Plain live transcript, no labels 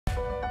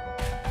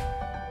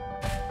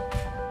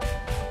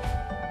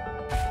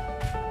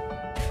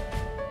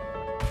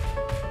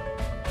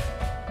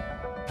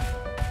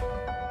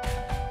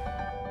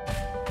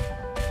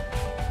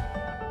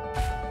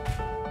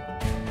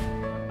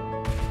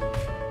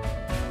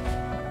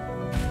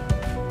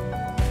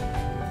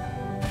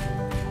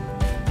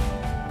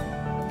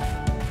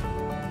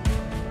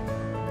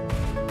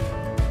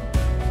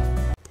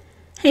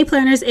Hey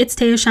planners, it's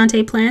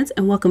GatheredPlans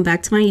and welcome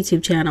back to my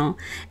YouTube channel.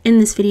 In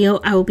this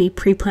video, I will be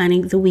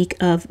pre-planning the week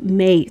of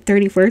May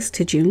 31st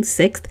to June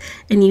 6th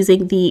and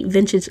using the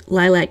vintage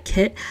lilac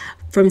kit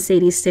from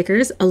Sadie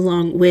Stickers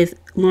along with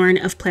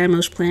Lauren of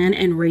PlanMoshPlan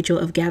and Rachel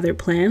of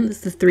GatheredPlans.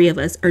 The three of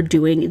us are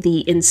doing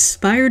the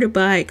Inspired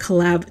by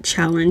Collab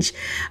challenge,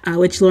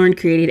 which Lauren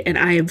created, and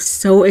I am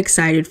so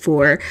excited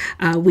for.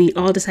 We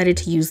all decided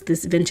to use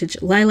this vintage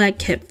lilac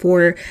kit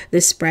for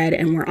this spread,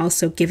 and we're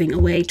also giving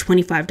away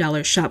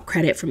 $25 shop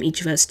credit from each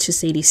of us to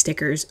Sadie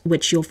Stickers,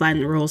 which you'll find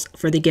the rules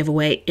for the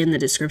giveaway in the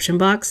description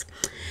box.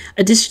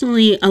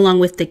 Additionally, along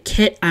with the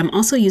kit, I'm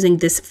also using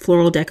this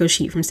floral deco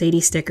sheet from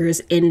Sadie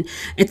Stickers, and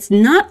it's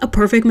not a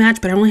perfect match,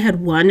 but I only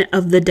had one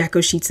of the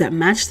deco sheets that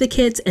matched the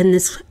kits, and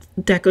this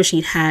deco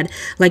sheet had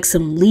like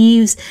some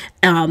leaves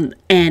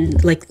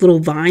and like little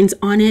vines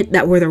on it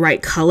that were the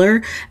right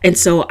color, and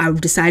so I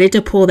decided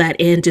to pull that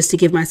in just to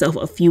give myself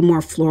a few more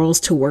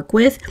florals to work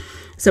with.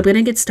 So I'm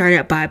gonna get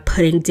started by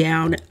putting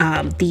down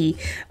the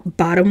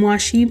bottom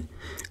washi.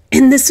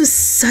 And this was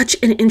such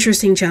an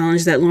interesting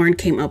challenge that Lauren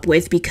came up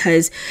with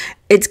because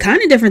it's kind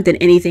of different than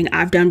anything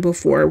I've done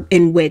before,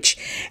 in which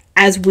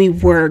as we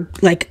were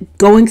like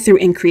going through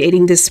and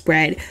creating this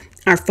spread,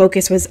 our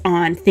focus was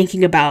on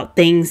thinking about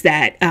things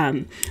that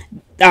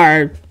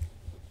are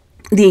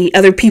the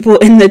other people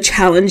in the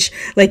challenge,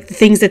 like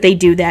things that they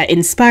do that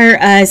inspire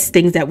us,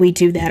 things that we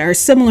do that are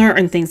similar,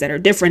 and things that are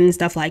different and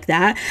stuff like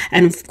that.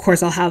 And of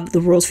course, I'll have the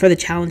rules for the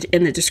challenge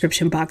in the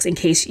description box in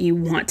case you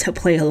want to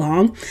play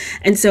along.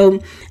 And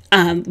so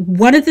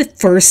one of the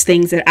first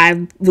things that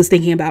I was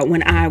thinking about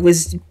when I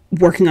was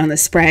working on the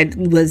spread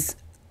was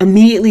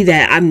immediately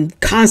that I'm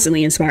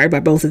constantly inspired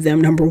by both of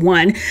them, number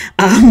one,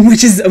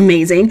 which is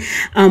amazing.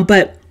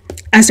 But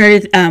I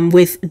started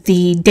with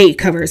the date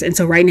covers, and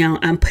so right now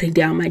I'm putting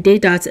down my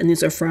date dots, and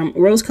these are from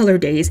Rose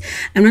Colored Days.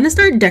 I'm going to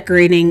start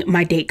decorating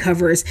my date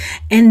covers,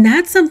 and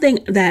that's something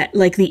that,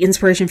 like, the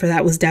inspiration for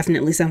that was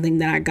definitely something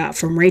that I got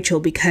from Rachel,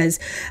 because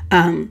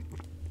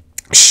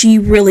she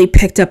really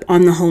picked up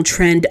on the whole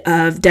trend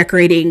of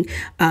decorating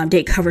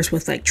date covers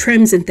with like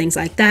trims and things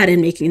like that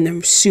and making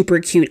them super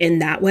cute in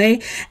that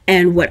way.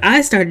 And what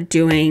I started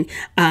doing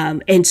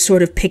and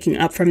sort of picking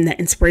up from the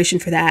inspiration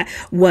for that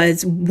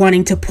was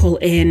wanting to pull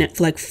in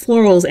like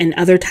florals and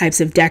other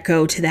types of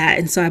deco to that.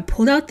 And so I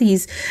pulled out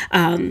these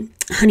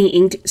honey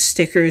inked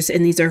stickers,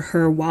 and these are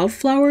her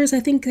wildflowers, I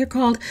think they're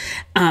called,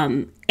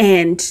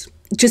 and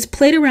just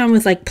played around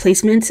with like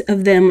placement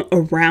of them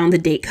around the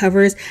date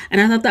covers,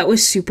 and I thought that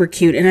was super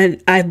cute. And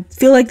I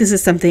feel like this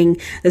is something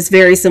that's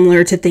very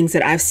similar to things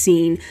that I've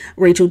seen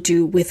Rachel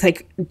do with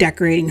like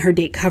decorating her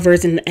date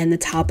covers and the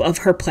top of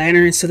her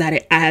planner, so that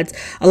it adds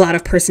a lot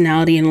of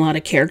personality and a lot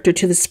of character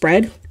to the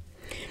spread.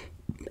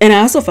 And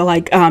I also felt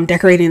like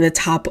decorating the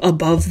top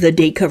above the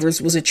date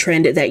covers was a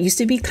trend that used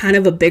to be kind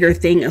of a bigger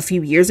thing a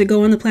few years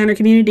ago in the planner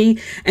community.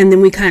 And then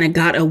we kind of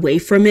got away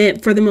from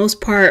it for the most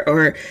part,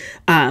 or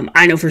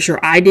I know for sure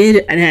I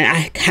did. And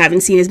I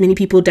haven't seen as many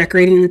people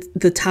decorating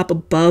the top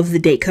above the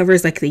date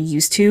covers like they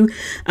used to.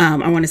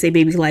 I want to say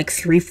maybe like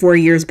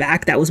 3-4 years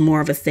back, that was more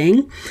of a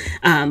thing.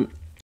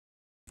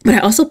 But I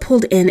also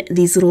pulled in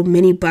these little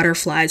mini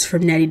butterflies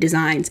from Nettie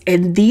Designs,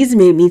 and these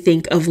made me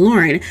think of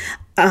Lauren.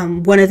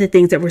 One of the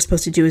things that we're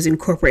supposed to do is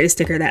incorporate a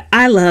sticker that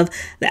I love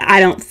that I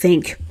don't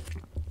think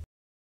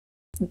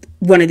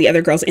one of the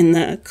other girls in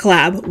the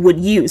collab would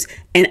use.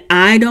 And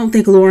I don't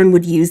think Lauren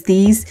would use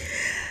these,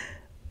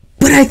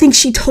 but I think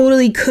she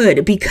totally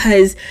could,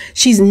 because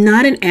she's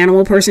not an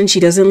animal person.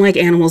 She doesn't like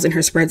animals in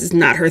her spreads. It's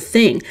not her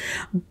thing.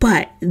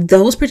 But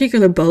those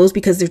particular bows,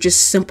 because they're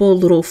just simple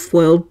little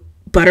foiled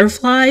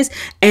butterflies,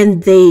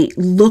 and they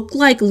look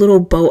like little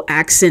bow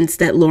accents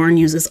that Lauren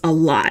uses a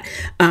lot.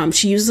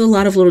 She uses a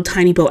lot of little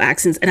tiny bow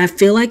accents, and I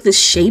feel like the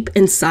shape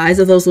and size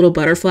of those little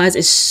butterflies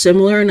is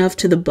similar enough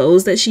to the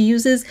bows that she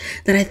uses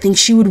that I think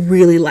she would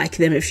really like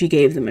them if she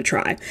gave them a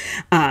try.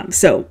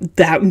 So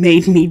that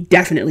made me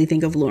definitely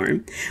think of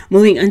Lauren.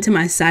 Moving onto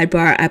my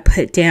sidebar, I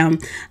put down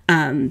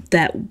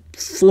that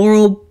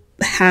floral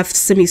half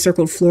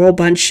semicircled floral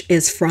bunch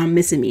is from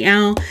Miss and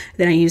Meow.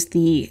 Then I used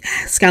the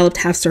scalloped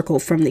half circle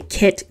from the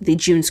kit. The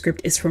June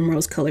script is from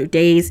Rose Colored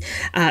Days.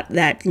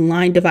 That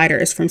line divider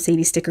is from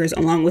Sadie Stickers,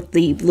 along with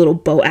the little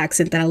bow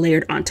accent that I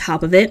layered on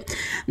top of it.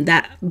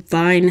 That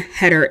vine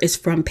header is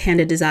from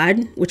Panda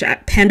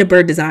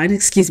Bird Design,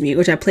 excuse me,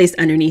 which I placed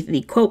underneath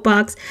the quote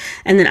box.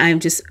 And then I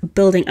am just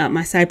building up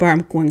my sidebar.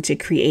 I'm going to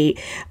create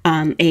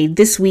a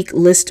this week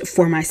list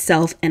for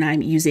myself, and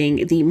I'm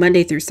using the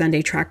Monday through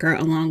Sunday tracker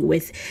along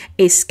with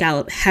a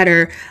scallop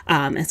header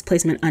as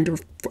placement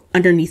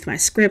underneath my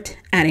script,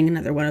 adding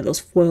another one of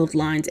those foiled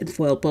lines and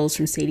foiled bows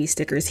from Sadie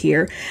Stickers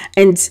here.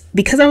 And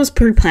because I was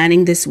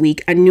pre-planning this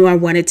week, I knew I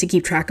wanted to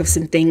keep track of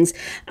some things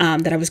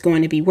that I was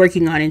going to be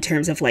working on in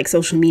terms of like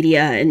social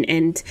media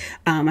and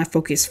my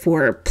focus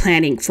for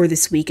planning for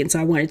this week. And so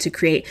I wanted to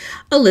create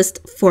a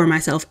list for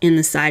myself in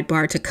the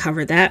sidebar to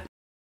cover that.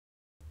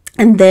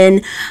 And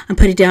then I'm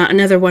putting down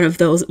another one of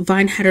those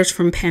vine headers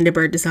from Panda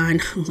Bird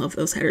Design. I love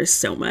those headers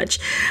so much.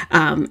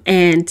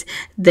 And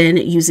then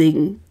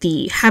using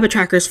the habit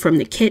trackers from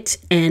the kit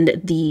and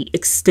the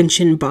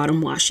extension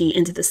bottom washi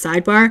into the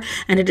sidebar.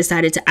 And I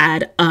decided to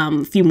add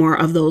a few more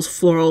of those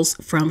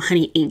florals from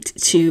Honey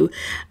Inked to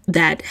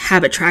that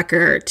habit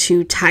tracker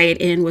to tie it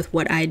in with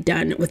what I'd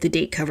done with the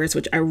date covers,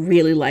 which I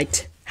really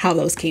liked how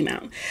those came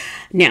out.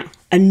 Now,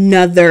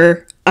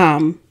 another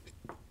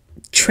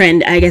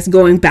trend, I guess,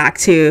 going back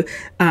to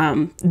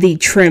the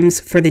trims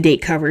for the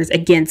date covers.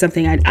 Again,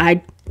 something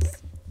I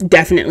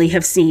definitely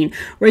have seen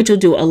Rachel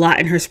do a lot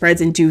in her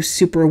spreads and do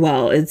super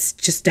well. It's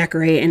just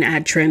decorate and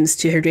add trims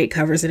to her date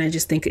covers, and I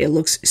just think it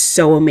looks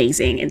so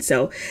amazing. And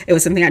so it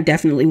was something I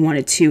definitely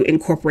wanted to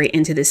incorporate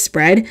into this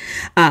spread.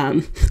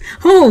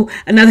 Oh,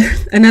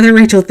 another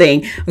Rachel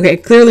thing. Okay,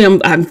 clearly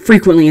I'm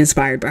frequently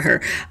inspired by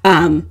her.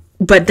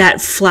 But that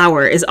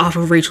flower is off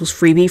of Rachel's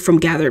freebie from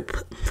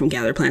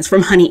GatheredPlans,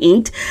 from Honey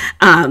Inked.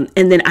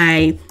 And then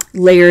I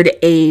layered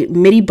a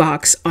midi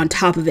box on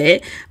top of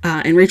it.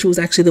 And Rachel was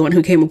actually the one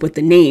who came up with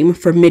the name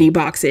for midi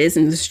boxes.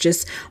 And it's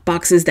just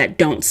boxes that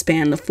don't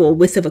span the full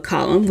width of a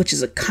column, which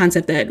is a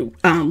concept that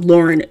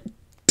Lauren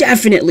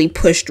definitely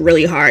pushed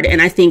really hard.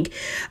 And I think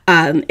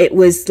it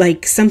was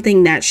like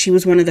something that she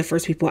was one of the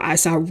first people I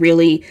saw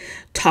really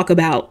talk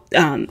about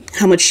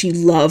how much she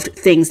loved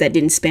things that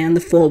didn't span the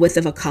full width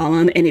of a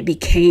column. And it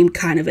became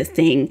kind of a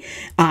thing,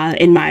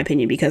 in my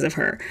opinion, because of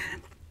her.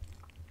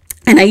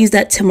 And I used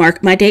that to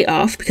mark my day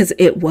off because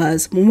it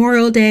was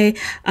Memorial Day.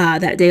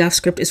 That day off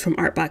script is from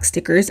Artbox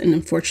Stickers, and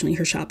unfortunately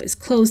her shop is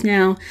closed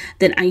now.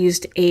 Then I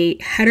used a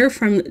header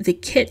from the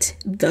kit,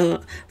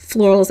 the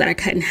florals that I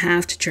cut in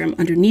half to trim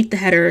underneath the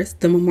headers.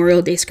 The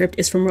Memorial Day script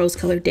is from Rose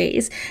Colored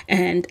Days,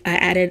 and I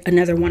added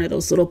another one of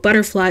those little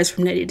butterflies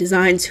from Nettie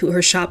Designs, who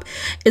her shop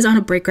is on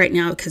a break right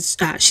now because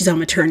she's on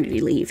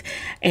maternity leave.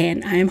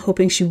 And I am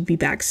hoping she will be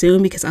back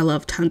soon because I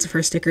love tons of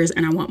her stickers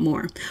and I want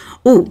more.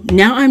 Oh,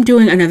 now I'm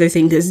doing another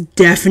thing that's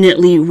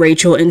definitely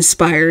Rachel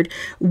inspired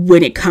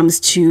when it comes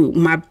to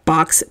my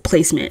box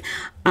placement.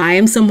 I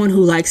am someone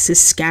who likes to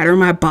scatter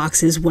my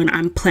boxes when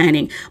I'm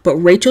planning, but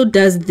Rachel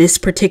does this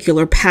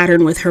particular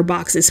pattern with her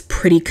boxes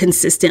pretty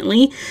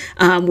consistently,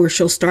 where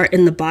she'll start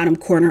in the bottom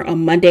corner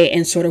on Monday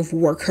and sort of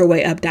work her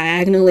way up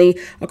diagonally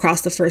across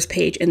the first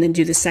page, and then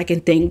do the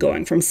second thing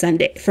going from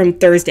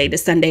Thursday to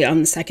Sunday on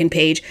the second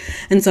page.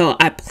 And so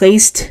I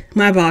placed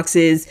my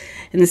boxes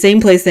in the same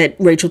place that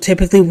Rachel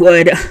typically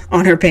would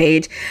on her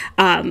page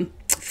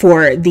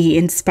for the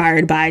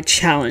Inspired By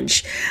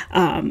challenge.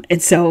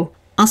 And so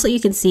also,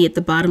 you can see at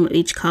the bottom of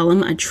each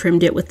column, I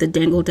trimmed it with the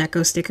Dangle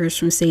Deco stickers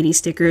from Sadie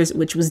Stickers,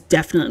 which was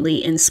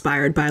definitely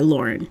inspired by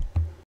Lauren.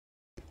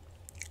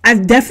 I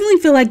definitely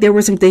feel like there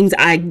were some things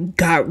I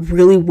got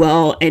really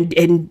well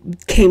and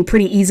came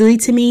pretty easily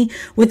to me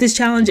with this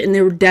challenge. And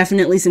there were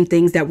definitely some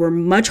things that were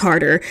much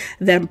harder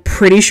that I'm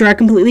pretty sure I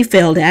completely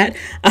failed at.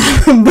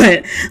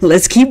 But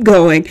let's keep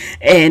going.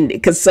 And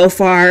because so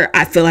far,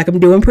 I feel like I'm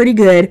doing pretty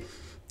good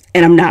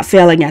and I'm not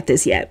failing at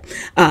this yet.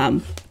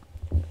 And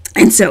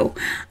so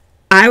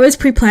I was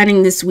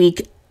pre-planning this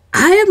week.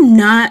 I am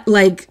not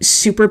like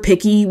super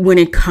picky when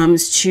it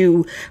comes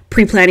to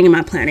pre-planning and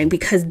my planning,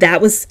 because that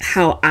was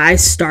how I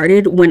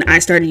started when I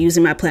started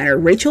using my planner.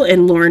 Rachel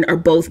and Lauren are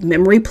both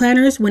memory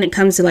planners when it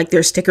comes to like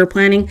their sticker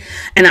planning.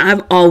 And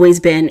I've always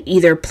been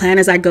either plan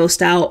as I go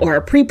style or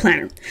a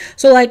pre-planner.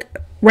 So like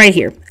right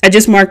here, I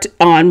just marked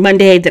on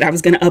Monday that I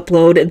was going to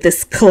upload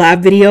this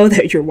collab video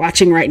that you're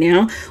watching right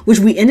now, which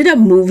we ended up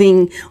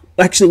moving.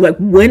 Actually, like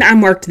when I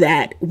marked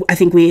that, I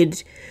think we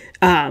had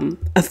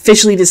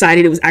officially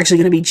decided it was actually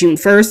going to be June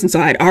 1st. And so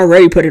I'd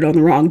already put it on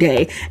the wrong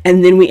day.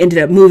 And then we ended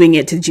up moving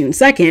it to June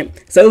 2nd.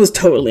 So it was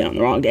totally on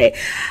the wrong day.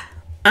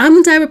 I'm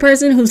the type of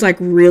person who's like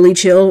really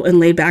chill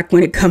and laid back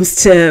when it comes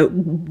to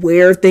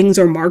where things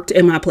are marked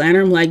in my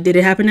planner. I'm like, did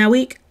it happen that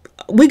week?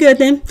 We good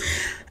then.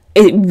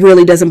 It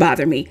really doesn't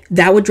bother me.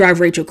 That would drive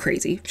Rachel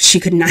crazy. She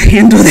could not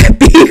handle that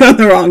being on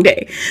the wrong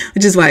day,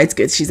 which is why it's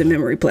good she's a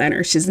memory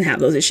planner. She doesn't have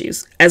those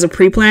issues. As a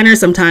pre-planner,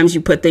 sometimes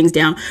you put things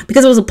down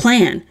because it was a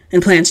plan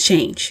and plans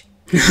change.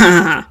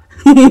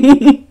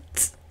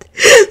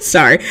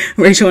 Sorry,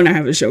 Rachel and I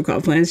have a show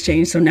called Plans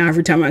Change, so now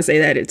every time I say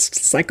that, it's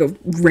just like a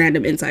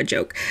random inside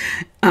joke.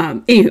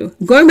 Anywho,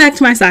 going back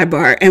to my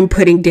sidebar and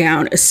putting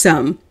down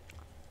some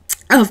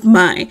of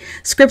my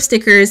script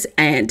stickers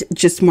and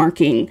just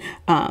marking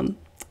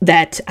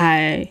that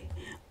I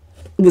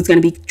was going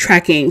to be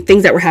tracking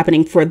things that were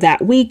happening for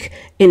that week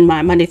in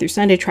my Monday through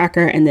Sunday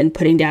tracker, and then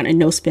putting down a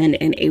no spin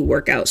and a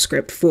workout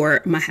script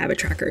for my habit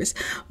trackers.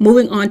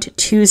 Moving on to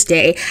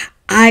Tuesday,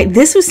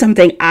 this was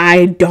something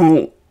I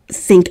don't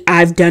think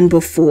I've done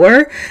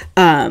before.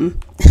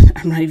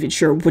 I'm not even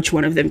sure which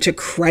one of them to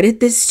credit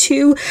this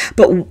to,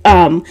 but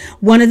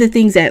one of the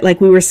things that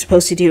like we were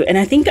supposed to do, and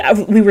I think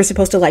we were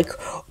supposed to like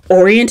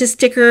orient a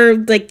sticker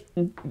like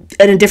in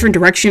a different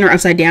direction or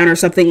upside down or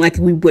something like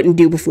we wouldn't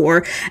do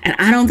before, and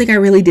I don't think I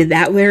really did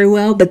that very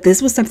well. But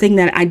this was something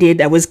that I did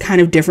that was kind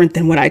of different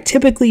than what I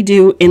typically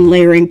do in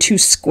layering two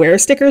square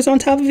stickers on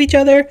top of each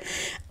other.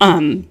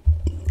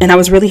 And I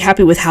was really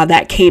happy with how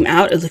that came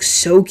out. It looks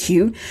so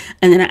cute.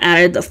 And then I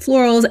added the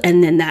florals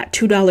and then that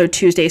 $2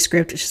 Tuesday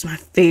script, which is my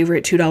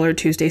favorite $2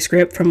 Tuesday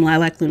script from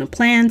Lilac Luna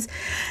Plans.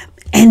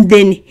 And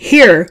then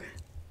here,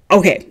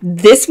 okay,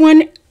 this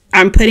one,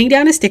 I'm putting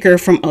down a sticker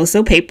from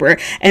Oso Paper,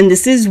 and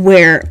this is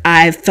where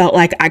I felt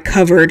like I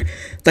covered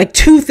like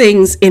two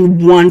things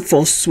in one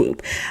full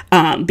swoop,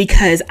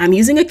 because I'm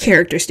using a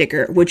character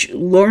sticker, which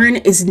Lauren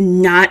is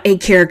not a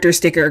character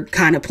sticker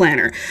kind of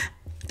planner.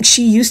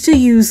 She used to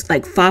use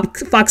like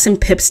Fox and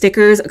Pip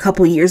stickers a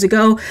couple years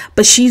ago,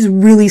 but she's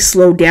really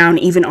slowed down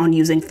even on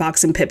using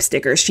Fox and Pip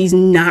stickers. She's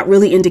not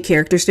really into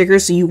character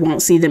stickers, so you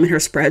won't see them in her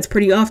spreads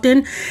pretty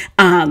often.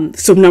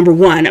 So number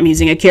one, I'm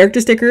using a character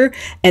sticker,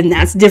 and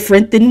that's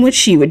different than what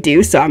she would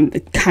do. So I'm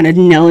kind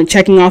of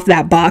checking off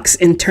that box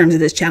in terms of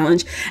this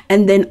challenge.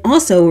 And then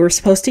also we're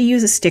supposed to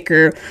use a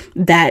sticker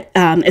that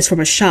is from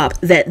a shop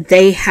that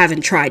they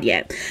haven't tried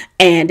yet.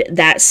 And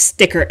that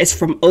sticker is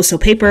from Oso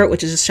Paper,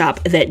 which is a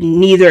shop that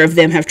neither of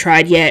them have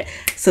tried yet.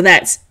 So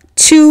that's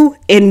 2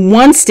 in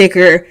 1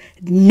 sticker.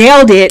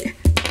 Nailed it.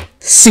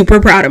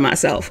 Super proud of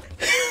myself.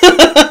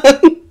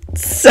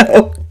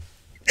 So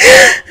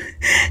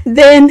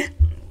then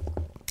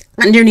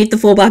underneath the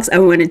full box, I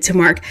wanted to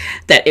mark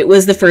that it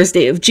was the first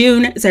day of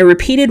June. So I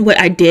repeated what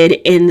I did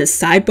in the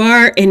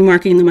sidebar in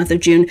marking the month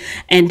of June.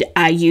 And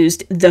I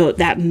used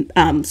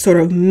that sort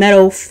of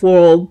metal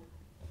floral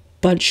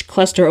bunch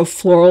cluster of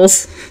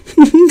florals.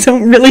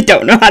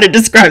 don't know how to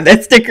describe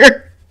that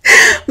sticker,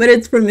 but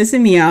it's from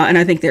Missing Me Out, and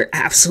I think they're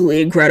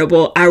absolutely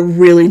incredible. I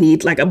really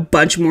need like a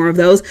bunch more of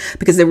those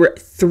because there were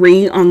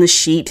 3 on the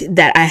sheet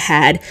that I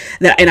had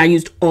and I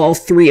used all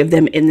 3 of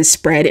them in the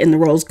spread in the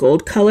rose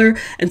gold color,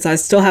 and so I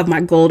still have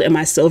my gold and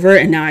my silver,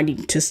 and now I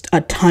need just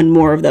a ton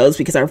more of those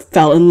because I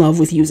fell in love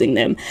with using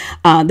them.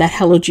 That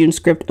Hello June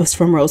script was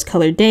from Rose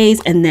Colored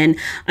Days, and then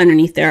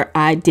underneath there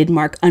I did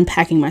mark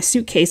unpacking my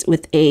suitcase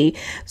with a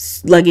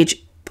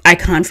luggage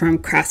icon from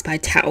Crafts by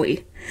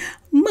Towie.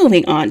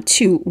 Moving on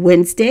to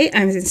Wednesday,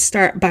 I'm going to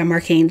start by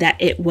marking that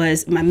it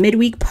was my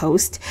midweek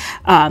post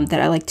that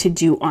I like to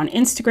do on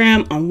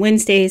Instagram on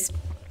Wednesdays.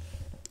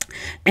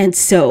 And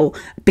so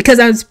because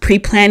I was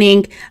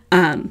pre-planning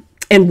and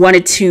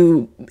wanted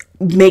to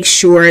make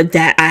sure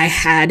that I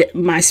had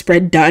my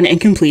spread done and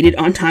completed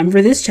on time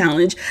for this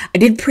challenge, I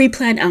did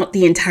pre-plan out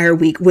the entire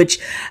week, which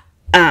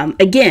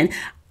again,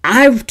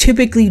 I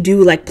typically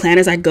do like plan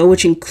as I go,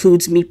 which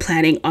includes me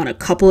planning on a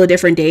couple of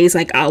different days.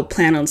 Like I'll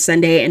plan on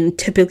Sunday, and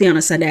typically on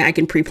a Sunday I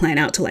can pre-plan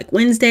out to like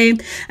Wednesday,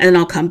 and then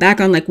I'll come back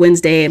on like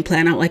Wednesday and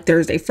plan out like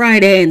Thursday,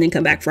 Friday, and then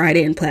come back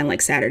Friday and plan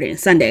like Saturday and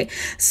Sunday.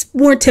 It's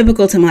more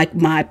typical to like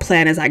my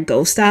plan as I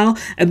go style.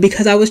 And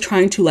because I was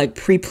trying to like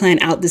pre-plan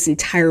out this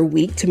entire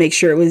week to make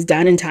sure it was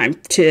done in time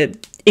to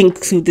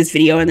include this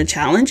video in the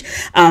challenge,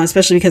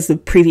 especially because the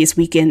previous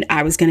weekend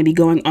I was going to be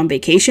going on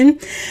vacation.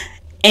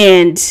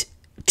 And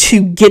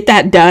to get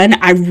that done,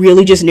 I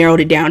really just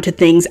narrowed it down to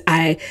things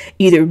I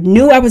either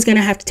knew I was going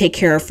to have to take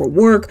care of for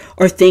work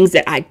or things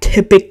that I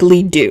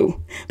typically do.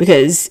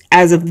 Because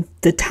as of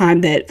the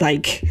time that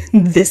like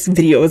this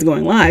video is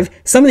going live,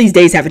 some of these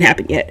days haven't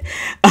happened yet.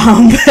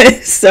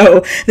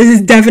 So this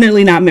is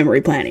definitely not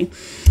memory planning.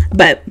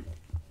 But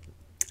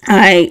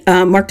I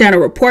marked down a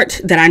report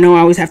that I know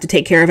I always have to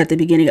take care of at the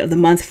beginning of the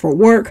month for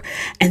work.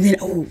 And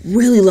then,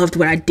 really loved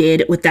what I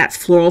did with that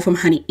floral from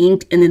Honey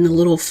Inked, and then the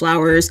little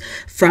flowers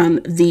from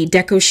the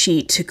deco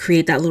sheet to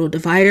create that little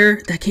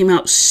divider. That came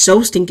out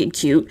so stinking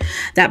cute.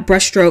 That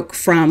brushstroke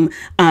from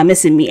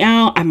Missing Me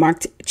Out, I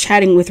marked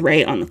chatting with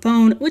Ray on the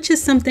phone, which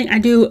is something I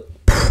do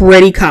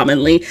pretty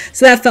commonly,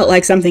 so that felt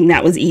like something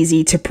that was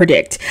easy to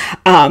predict.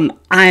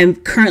 I'm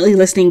currently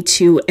listening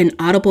to an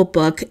Audible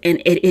book,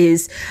 and it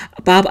is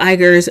Bob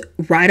Iger's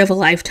Ride of a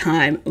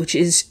Lifetime, which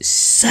is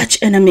such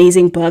an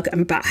amazing book.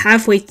 I'm about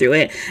halfway through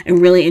it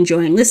and really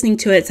enjoying listening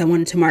to it, so I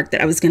wanted to mark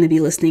that I was going to be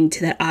listening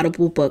to that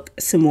Audible book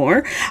some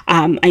more.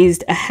 I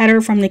used a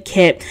header from the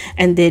kit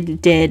and then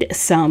did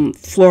some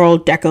floral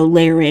deco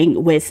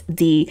layering with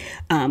the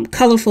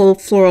colorful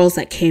florals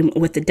that came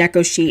with the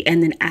deco sheet,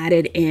 and then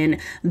added in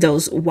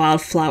those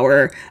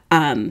wildflower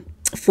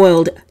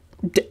foiled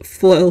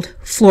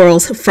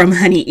florals from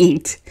Honey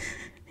Inked.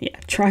 Yeah,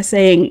 try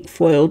saying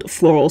foiled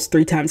florals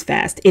 3 times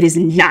fast. It is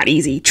not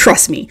easy,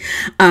 trust me.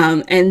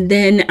 And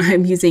then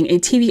I'm using a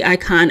TV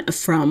icon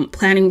from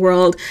Planning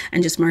World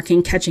and just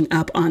marking catching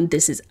up on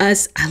This Is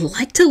Us. I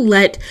like to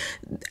let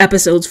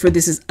episodes for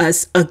This Is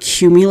Us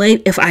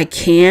accumulate if I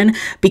can,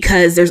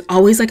 because there's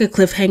always like a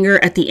cliffhanger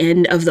at the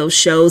end of those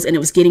shows, and it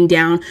was getting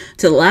down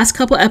to the last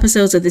couple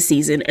episodes of the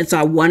season, and so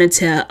I wanted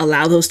to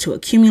allow those to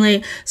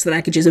accumulate so that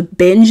I could just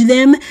binge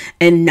them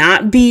and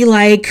not be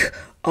like,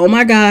 oh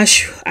my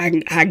gosh,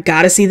 I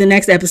gotta see the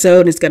next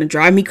episode. It's gonna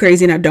drive me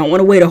crazy and I don't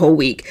want to wait a whole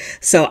week.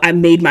 So I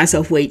made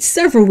myself wait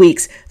several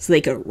weeks so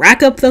they could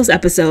rack up those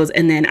episodes,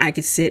 and then I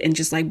could sit and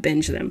just like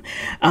binge them.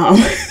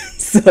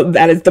 So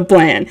that is the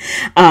plan.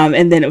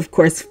 And then of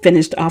course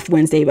finished off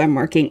Wednesday by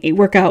marking a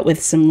workout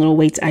with some little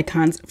weights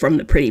icons from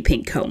the Pretty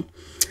Pink Co.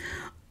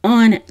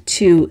 On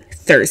to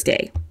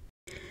Thursday.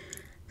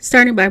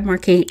 Starting by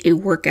marking a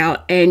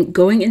workout, and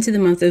going into the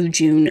month of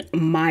June,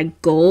 my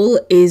goal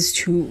is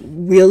to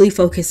really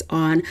focus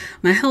on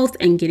my health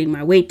and getting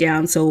my weight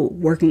down. So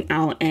working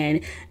out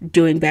and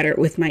doing better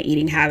with my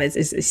eating habits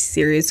is a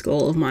serious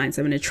goal of mine.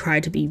 So I'm going to try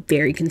to be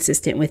very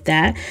consistent with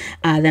that.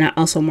 Then I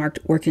also marked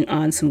working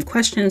on some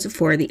questions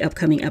for the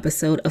upcoming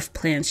episode of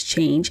Plans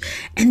Change.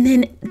 And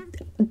then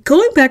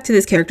going back to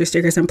this character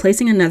stickers, I'm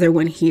placing another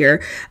one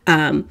here.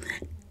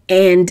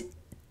 And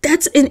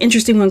that's an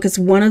interesting one because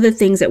one of the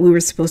things that we were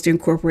supposed to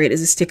incorporate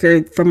is a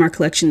sticker from our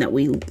collection that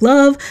we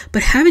love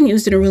but haven't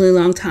used in a really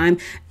long time.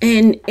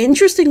 And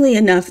interestingly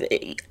enough,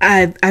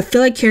 I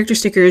feel like character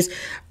stickers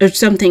are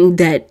something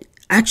that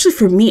actually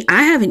for me,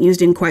 I haven't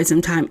used in quite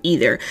some time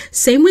either.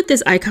 Same with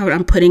this icon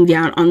I'm putting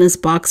down on this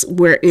box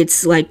where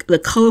it's like the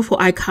colorful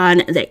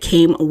icon that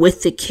came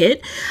with the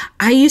kit.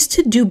 I used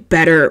to do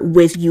better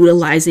with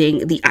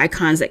utilizing the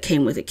icons that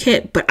came with the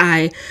kit, but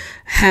I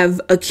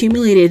have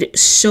accumulated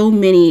so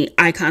many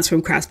icons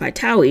from Crafts by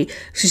Towie.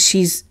 So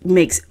she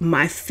makes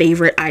my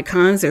favorite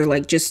icons. They're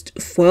like just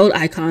foiled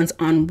icons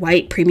on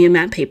white premium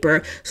matte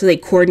paper. So they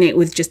coordinate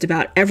with just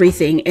about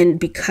everything. And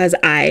because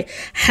I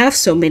have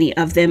so many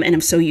of them and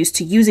I'm so used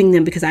to using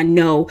them because I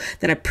know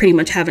that I pretty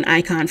much have an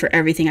icon for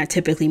everything I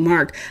typically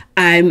mark,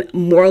 I'm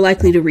more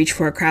likely to reach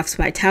for a Crafts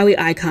by Towie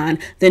icon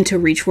than to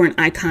reach for an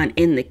icon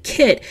in the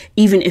kit,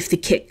 even if the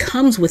kit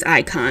comes with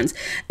icons.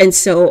 And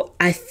so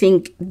I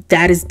think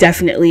that is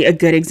definitely a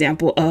good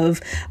example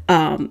of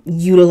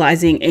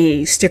utilizing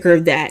a sticker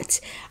that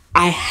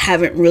I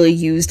haven't really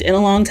used in a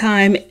long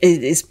time.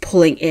 It is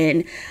pulling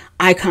in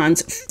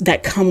icons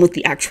that come with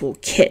the actual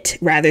kit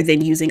rather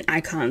than using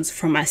icons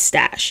from my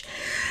stash.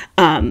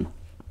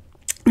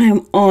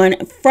 I'm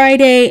on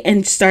Friday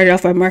and started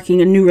off by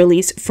marking a new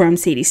release from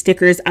Sadie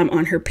Stickers. I'm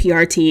on her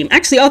PR team.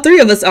 Actually, all three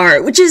of us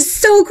are, which is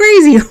so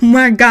crazy. Oh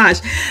my gosh.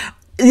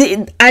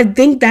 I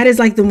think that is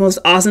like the most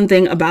awesome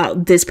thing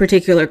about this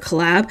particular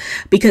collab,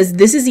 because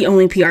this is the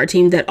only PR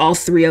team that all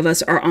three of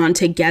us are on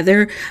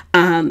together.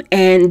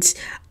 And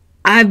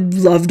I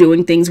love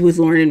doing things with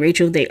Lauren and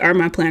Rachel. They are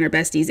my planner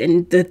besties,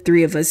 and the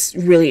three of us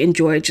really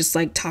enjoy just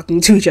like talking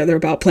to each other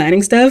about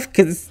planning stuff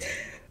because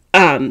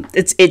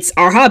it's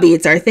our hobby,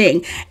 it's our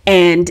thing.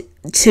 And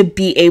to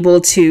be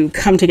able to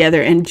come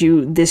together and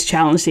do this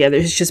challenge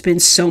together has just been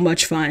so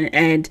much fun.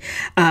 And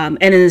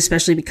then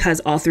especially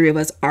because all three of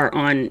us are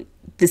on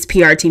this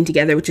PR team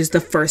together, which is the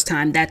first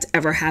time that's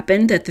ever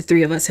happened, that the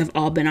three of us have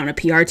all been on a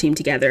PR team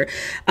together.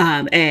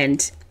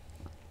 And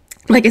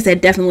like I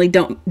said, definitely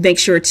don't make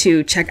sure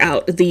to check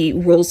out the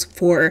rules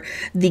for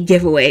the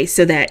giveaway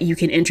so that you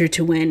can enter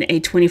to win a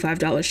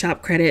 $25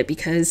 shop credit,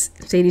 because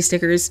Sadie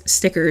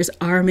stickers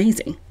are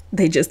amazing.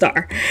 They just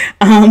are.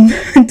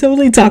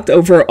 Totally talked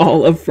over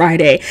all of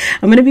Friday.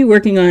 I'm going to be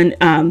working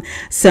on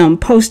some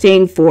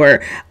posting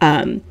for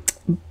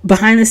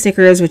Behind the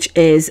Stickers, which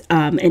is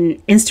an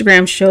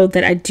Instagram show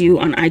that I do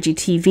on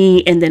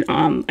IGTV, and then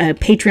a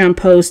Patreon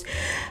post.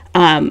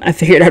 I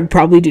figured I'd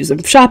probably do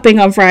some shopping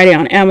on Friday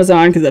on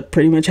Amazon because that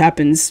pretty much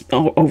happens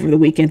over the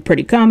weekend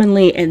pretty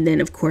commonly. And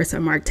then of course I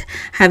marked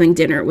having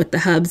dinner with the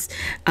hubs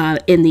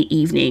in the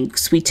evening.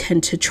 So we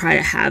tend to try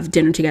to have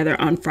dinner together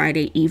on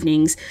Friday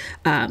evenings,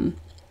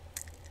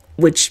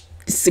 which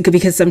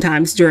because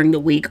sometimes during the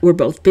week we're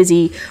both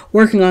busy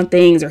working on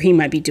things, or he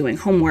might be doing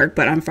homework,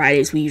 but on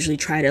Fridays we usually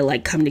try to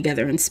like come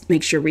together and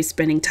make sure we're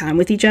spending time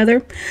with each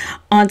other.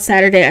 On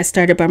Saturday I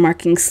started by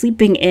marking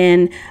sleeping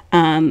in,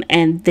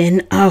 and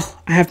then I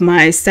have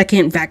my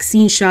second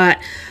vaccine shot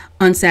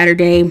on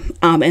Saturday,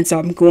 and so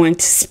I'm going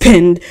to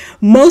spend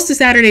most of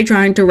Saturday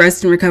trying to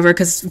rest and recover,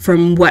 because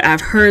from what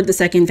I've heard, the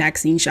second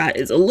vaccine shot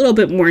is a little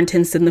bit more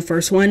intense than the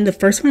first one. The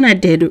first one I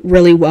did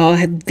really well. I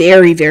had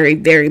very, very,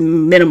 very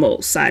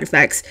minimal side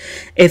effects,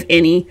 if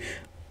any.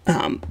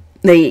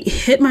 They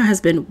hit my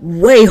husband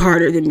way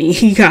harder than me.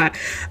 He got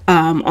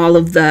all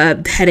of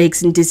the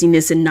headaches and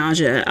dizziness and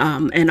nausea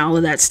and all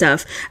of that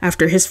stuff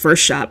after his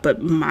first shot, but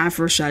my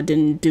first shot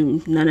didn't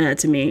do none of that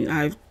to me.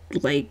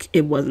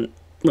 It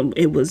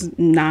was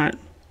not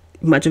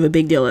much of a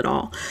big deal at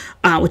all,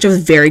 which I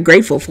was very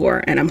grateful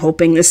for. And I'm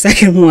hoping the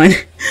second one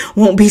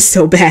won't be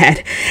so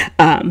bad.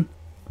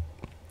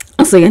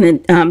 Also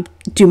gonna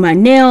do my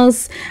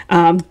nails,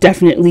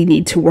 definitely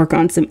need to work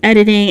on some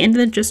editing, and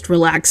then just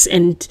relax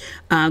and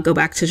go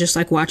back to just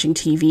like watching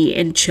TV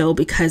and chill,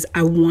 because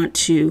I want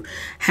to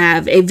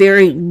have a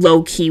very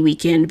low-key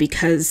weekend,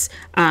 because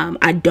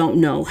I don't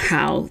know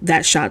how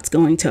that shot's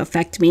going to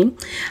affect me.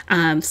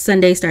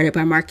 Sunday started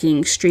by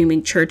marking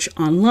streaming church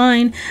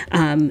online,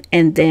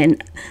 and then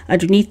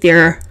underneath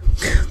there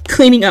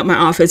cleaning up my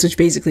office, which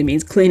basically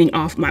means cleaning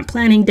off my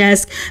planning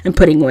desk and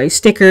putting away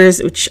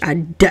stickers, which I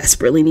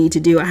desperately need to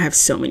do. I have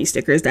so many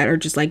stickers that are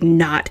just like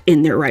not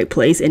in their right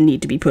place and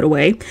need to be put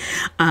away.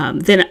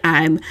 Then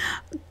I'm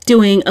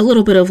doing a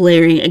little bit of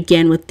layering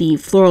again with the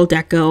floral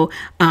deco,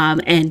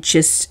 and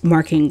just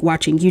watching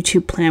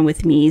YouTube Plan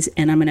with Me's.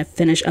 And I'm going to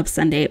finish up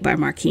Sunday by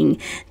marking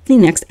the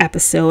next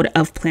episode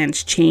of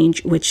Plans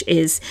Change, which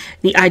is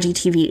the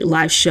IGTV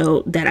live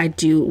show that I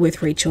do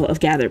with Rachel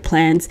of Gathered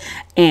Plans.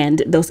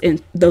 And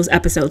those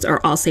episodes are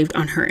all saved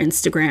on her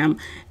Instagram.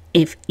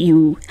 If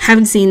you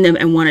haven't seen them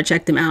and want to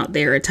check them out,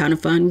 they're a ton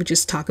of fun. We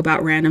just talk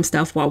about random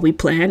stuff while we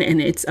plan,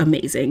 and it's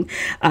amazing.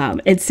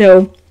 And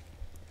so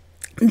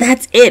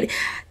that's it.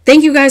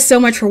 Thank you guys so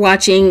much for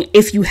watching.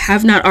 If you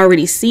have not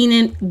already seen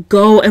it,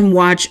 go and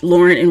watch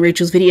Lauren and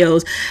Rachel's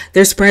videos.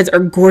 Their spreads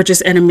are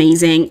gorgeous and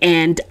amazing,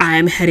 and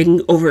I'm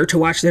heading over to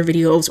watch their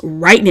videos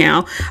right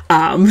now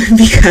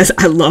because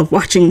I love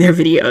watching their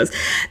videos.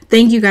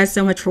 Thank you guys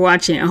so much for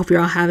watching. I hope you're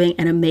all having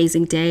an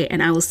amazing day,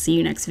 and I will see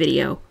you next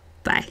video.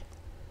 Bye.